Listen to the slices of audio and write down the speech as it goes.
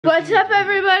What's up,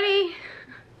 everybody?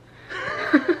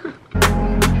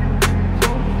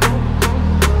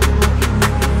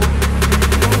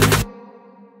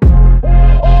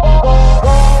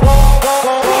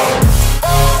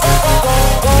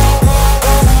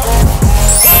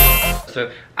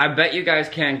 So, I bet you guys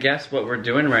can't guess what we're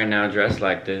doing right now dressed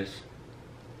like this.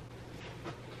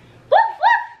 Woof, woof.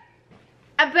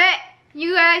 I bet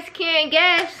you guys can't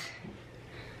guess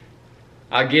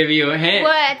I'll give you a hint.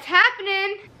 what's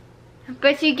happening. I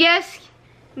bet you guess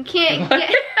you can't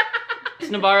guess. It's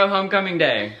Navarro homecoming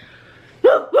day.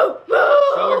 Woo, woo, woo.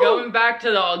 So we're going back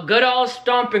to the good old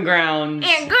stomping grounds.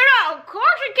 And good old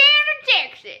Corsicana,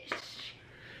 Texas.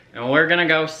 And we're gonna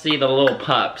go see the little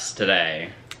pups today.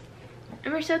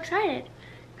 And we're so excited.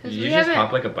 Did you just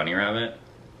hop like a bunny rabbit?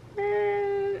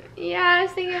 Yeah, I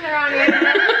was thinking around here.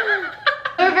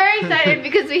 We're very excited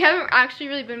because we haven't actually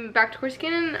really been back to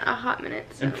Corsicana in a hot minute.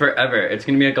 So. And forever. It's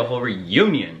gonna be like a whole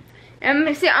reunion. And I'm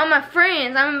gonna see all my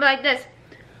friends. I'm gonna be like this.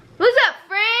 What's up,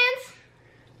 friends?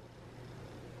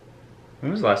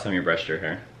 When was the last time you brushed your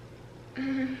hair?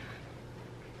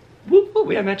 Whoop whoop,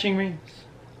 we have matching rings.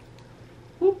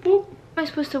 Whoop whoop. Am I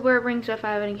supposed to wear rings if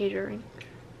I have an engagement ring?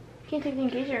 I can't take the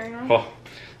engagement ring off. Oh,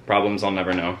 problems I'll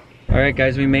never know. Alright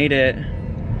guys, we made it.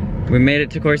 We made it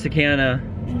to Corsicana.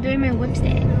 I'm doing my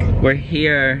lipstick. We're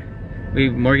here.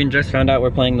 Morgan just found out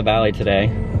we're playing the Valley today.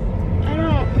 I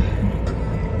don't.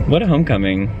 What a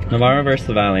homecoming. Navarro versus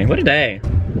the Valley. What a day.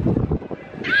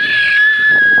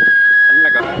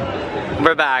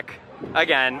 We're back.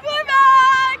 Again. We're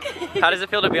back! How does it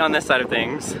feel to be on this side of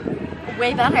things?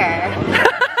 Way better.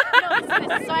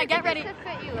 No, so I get ready.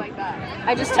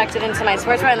 I just tucked it into my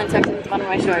sportswear and then tucked it into one of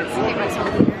my shorts.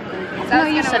 No,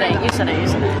 you said it. You said it. You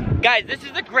said it. Guys, this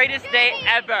is the greatest day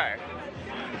ever.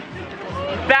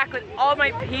 Back with all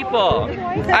my people.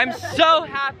 I'm so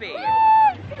happy.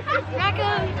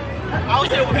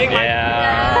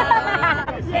 Yeah.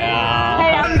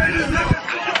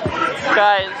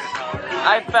 Guys,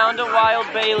 I found a wild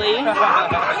Bailey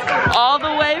all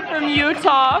the way from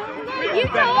Utah. This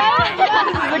is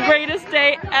the greatest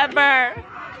day ever.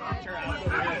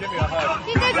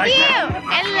 She's so cute.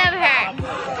 I love her.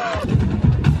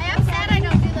 I'm sad I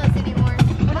don't do those anymore.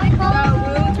 What are they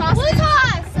called? Blue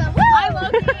toss. I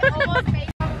love it. Almost made.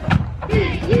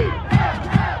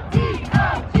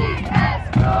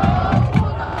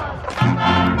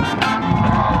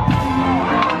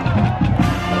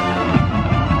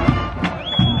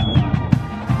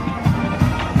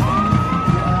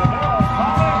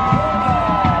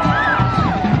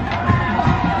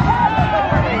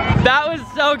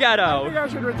 Ghetto. I think I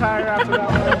should retire after that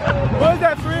one. What was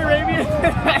that, 3 Arabians?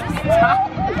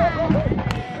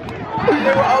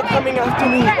 They were all coming after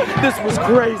me. This was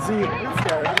crazy.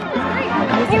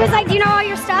 He was like, do you know all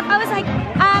your stuff? I was like,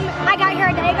 I got here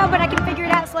a day ago, but I can figure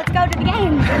it out, so let's go to the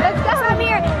game. Let's go. So I'm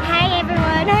here. Hi,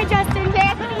 everyone. Hi, Justin.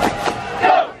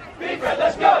 Go! Big Red,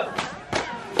 let's go!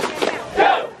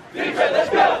 Go! Big Red, let's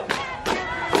go!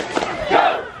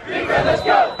 Go! Big Red, let's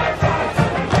go!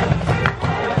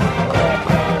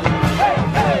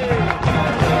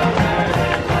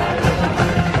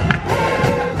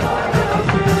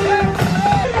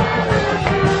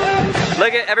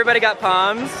 Look at everybody got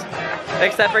palms,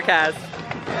 except for Kaz.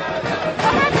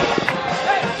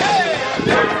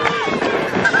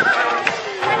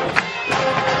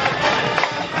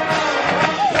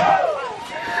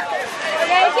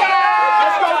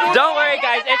 Don't worry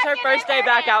guys, it's her first day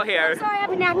back out here. Sorry, I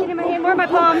have a napkin in my hand. Where are my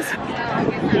palms?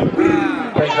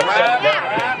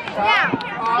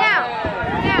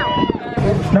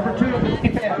 Number 2 in the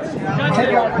defense.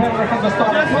 Take out penalty from the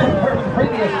start. From the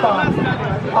previous spot.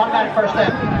 Automatic first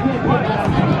down.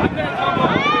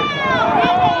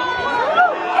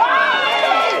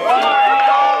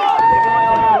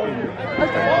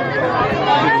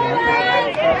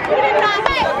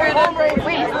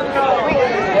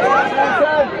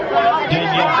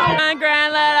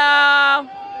 Grand Little.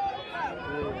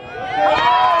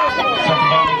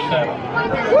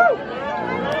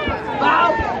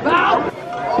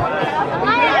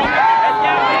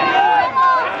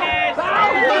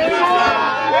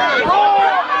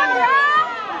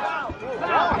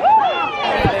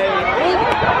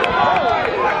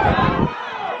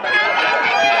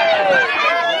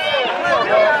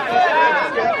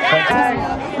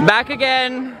 Back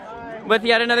again with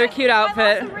yet another cute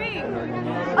outfit.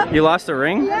 You lost a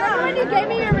ring? Yeah, when you gave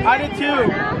me your ring. I did too.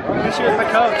 When she was my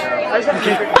coach.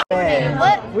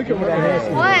 What? We can wear this.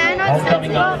 What? I know it's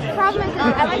sensitive. Problem is,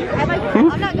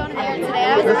 I'm not going to there today.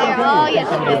 I was there. Oh, yes.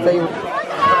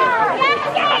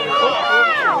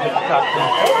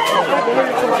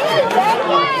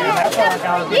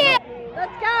 Yeah.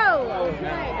 Let's go.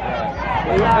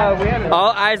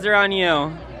 All eyes are on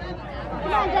you.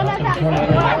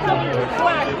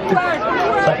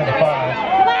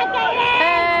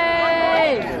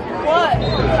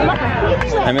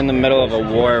 I'm in the middle of a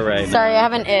war right now. Sorry, I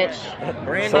have an itch.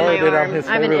 Sorry, dude, I'm his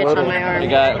I have an itch on my arm. You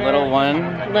got little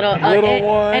one, Little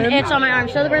one. An itch on my arm.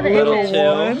 Show where the Little itch is.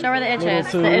 one. Show where the itch is.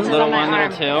 Little The itch is little on my one,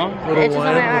 arm. little two. The itch is on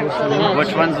my arm. Show the itch.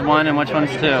 Which one's one and which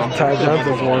one's two? Ty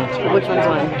Johnson's one. Which one's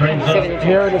one?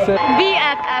 He already said.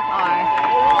 BFFR.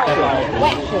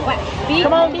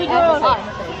 Come on, be good.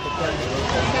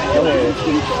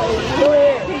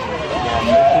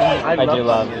 I do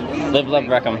love. Live, love,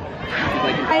 Wreckham.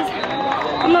 Guys,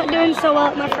 I'm not doing so well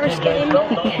at my first game.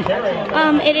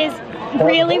 It is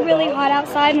really, really hot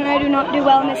outside and I do not do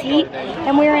well in this heat.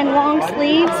 And we're in long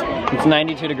sleeves. It's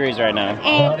 92 degrees right now.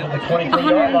 And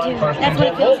 102, that's what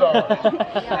it feels like.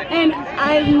 And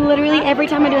I'm literally, every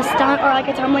time I do a stunt or like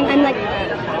a tumbling, I'm like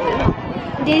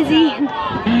dizzy.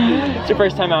 It's your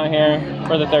first time out here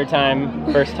for the third time.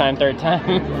 First time, third time.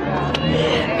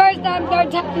 First time,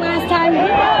 third time, last time.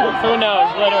 Who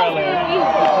knows, literally.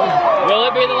 Will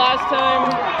it be the last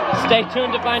time? Stay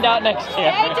tuned to find out next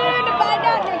year. Stay tuned to find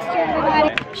out next year,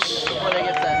 everybody.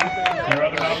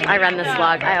 I run this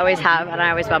vlog. I always have, and I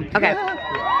always will. Okay.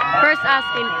 First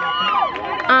asking,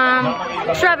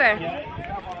 Trevor.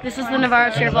 This is the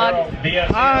Navarro Cheer vlog.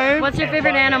 Hi. What's your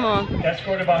favorite animal? I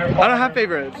don't have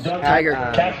favorites. Tiger.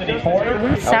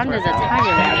 What sound does a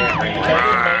tiger make?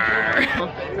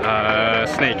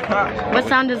 Snake. What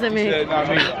sound does it make? A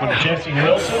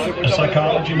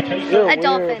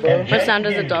dolphin. What sound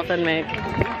does a dolphin make?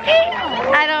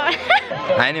 I don't.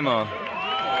 Animal.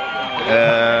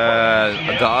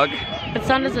 A dog. What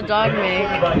sound does a dog make?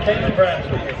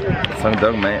 Some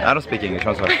dog, man. I don't speak English,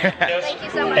 I'm sorry. Thank you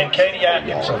so much. And Katie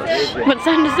Atkinson. What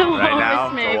sound does a Right walrus now,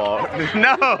 make?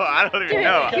 no, I don't even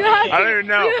know. You have to. I don't even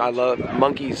know. I love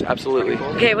monkeys, absolutely.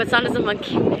 Okay, what sound does a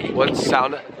monkey make? What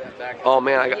sound? Oh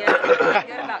man, I got.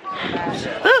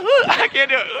 I can't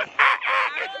do it.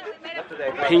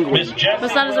 Penguin.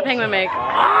 What sound does a penguin make?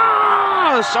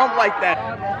 Oh, something like that.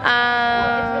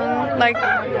 Like,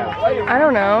 I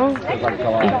don't know.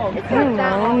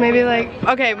 Maybe like,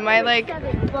 okay, my like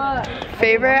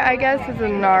favorite, I guess, is a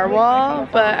narwhal,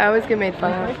 but I always get made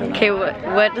fun of. Okay,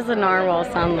 what does a narwhal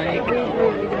sound like?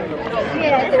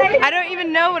 I don't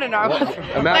even know what a narwhal is.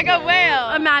 Like a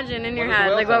whale. Imagine in your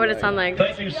head, like what would it sound like?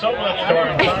 Thank you so much to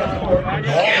our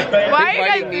Why are you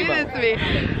guys doing this to me?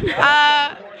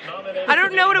 I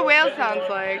don't know what a whale sounds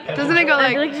like. Doesn't it go I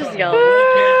like? feel like just yell.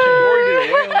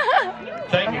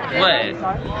 Thank you. What?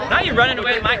 Now you're running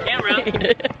away with my camera.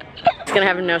 It's gonna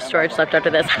have no storage left after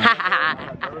this.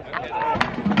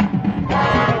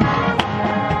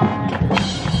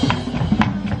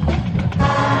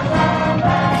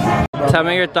 Tell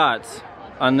me your thoughts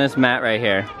on this mat right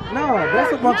here. No,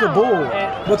 that's a bunch of bull.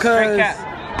 Because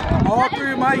all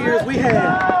 3 of my years we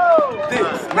had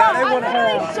this. Now they want to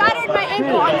have. Shattered my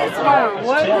ankle on this one.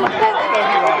 What?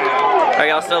 Are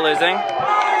y'all still losing?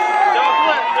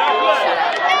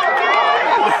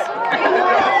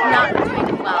 Not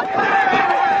doing well.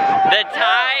 The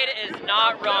tide is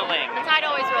not rolling. The tide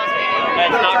always rolls, baby.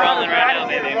 It's not rolling right now,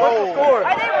 baby. What's the score?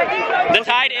 The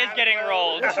tide is getting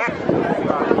rolled.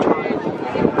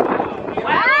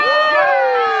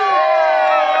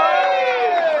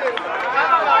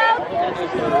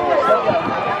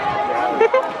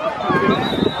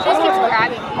 Just keeps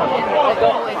grabbing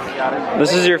me.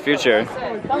 This is your future.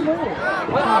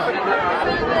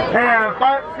 And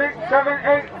 5, 6, 7,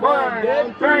 8, 1,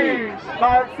 2, 3,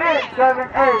 5, 6, 7, 8.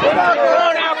 Come on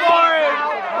now, boys!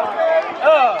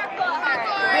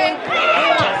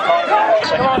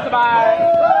 Come on, Tobias.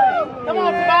 Come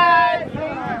on, Tobias.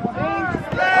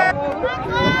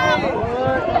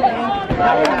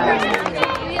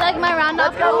 Do you like my round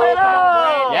off?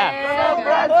 Yeah.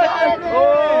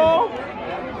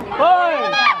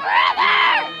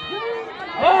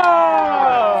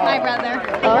 My brother.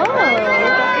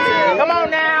 Come on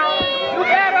now. You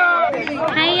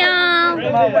better. Hey y'all.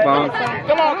 Bonk.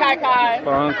 Come on, Kai Kai.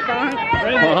 Bonk. Bonk.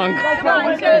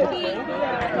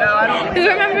 Who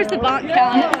remembers the bonk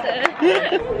count?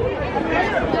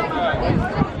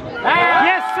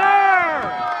 Yes, sir.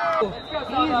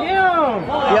 He's him.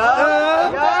 Yeah.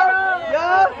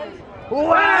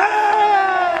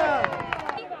 Wow.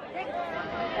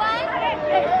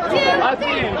 1, 2,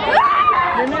 3.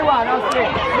 Give me one. I'll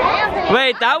see.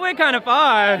 Wait, that went kind of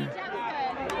far. Who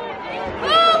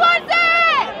wants it?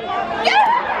 Yeah!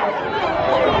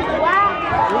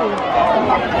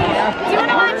 Do you want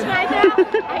to watch my throw?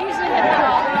 I usually hit the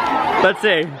ball. Let's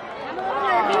see. I'm a little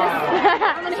nervous.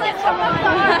 I'm gonna get someone.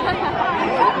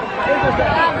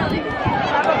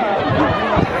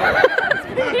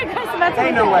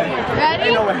 Ain't no way. Ready?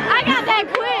 Ain't no way. I got that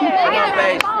quick. I got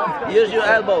that ball. Use your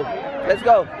elbow. Let's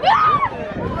go.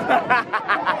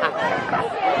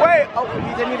 Wait, oh,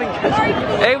 he didn't even catch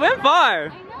it. It went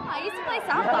far. I used to play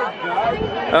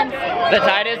softball. The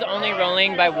Tide is only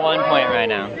rolling by 1 point right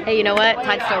now. Hey, you know what?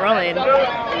 Tide's still rolling.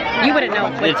 You wouldn't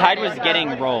know. The Tide was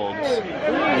getting rolled.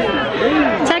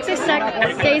 Texas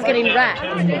Tech stays getting wrecked.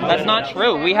 That's not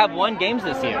true. We have won games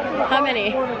this year. How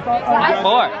many? 4.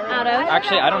 Out of?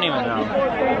 Actually, I don't even know.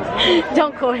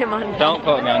 Don't quote him on that. Don't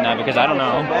quote me on that because I don't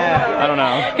know. I don't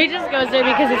know. He just goes there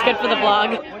because it's good for the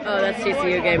vlog. Oh, that's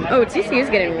TCU game. Oh, TCU's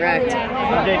getting wrecked.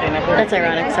 That's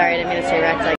ironic. Sorry, I didn't mean to say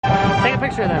wrecked. Like, Take a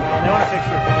picture of them. They want a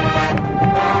picture.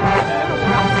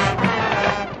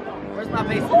 Where's my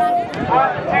face?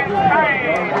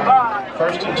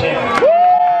 1st and 10.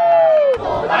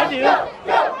 I do.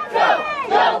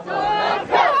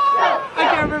 I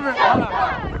can't remember.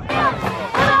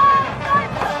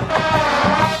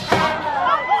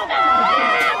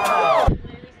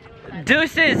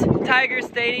 Deuces, Tiger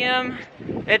Stadium.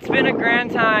 It's been a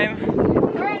grand time.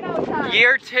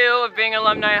 Year 2 of being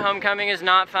alumni homecoming is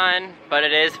not fun, but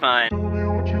it is fun.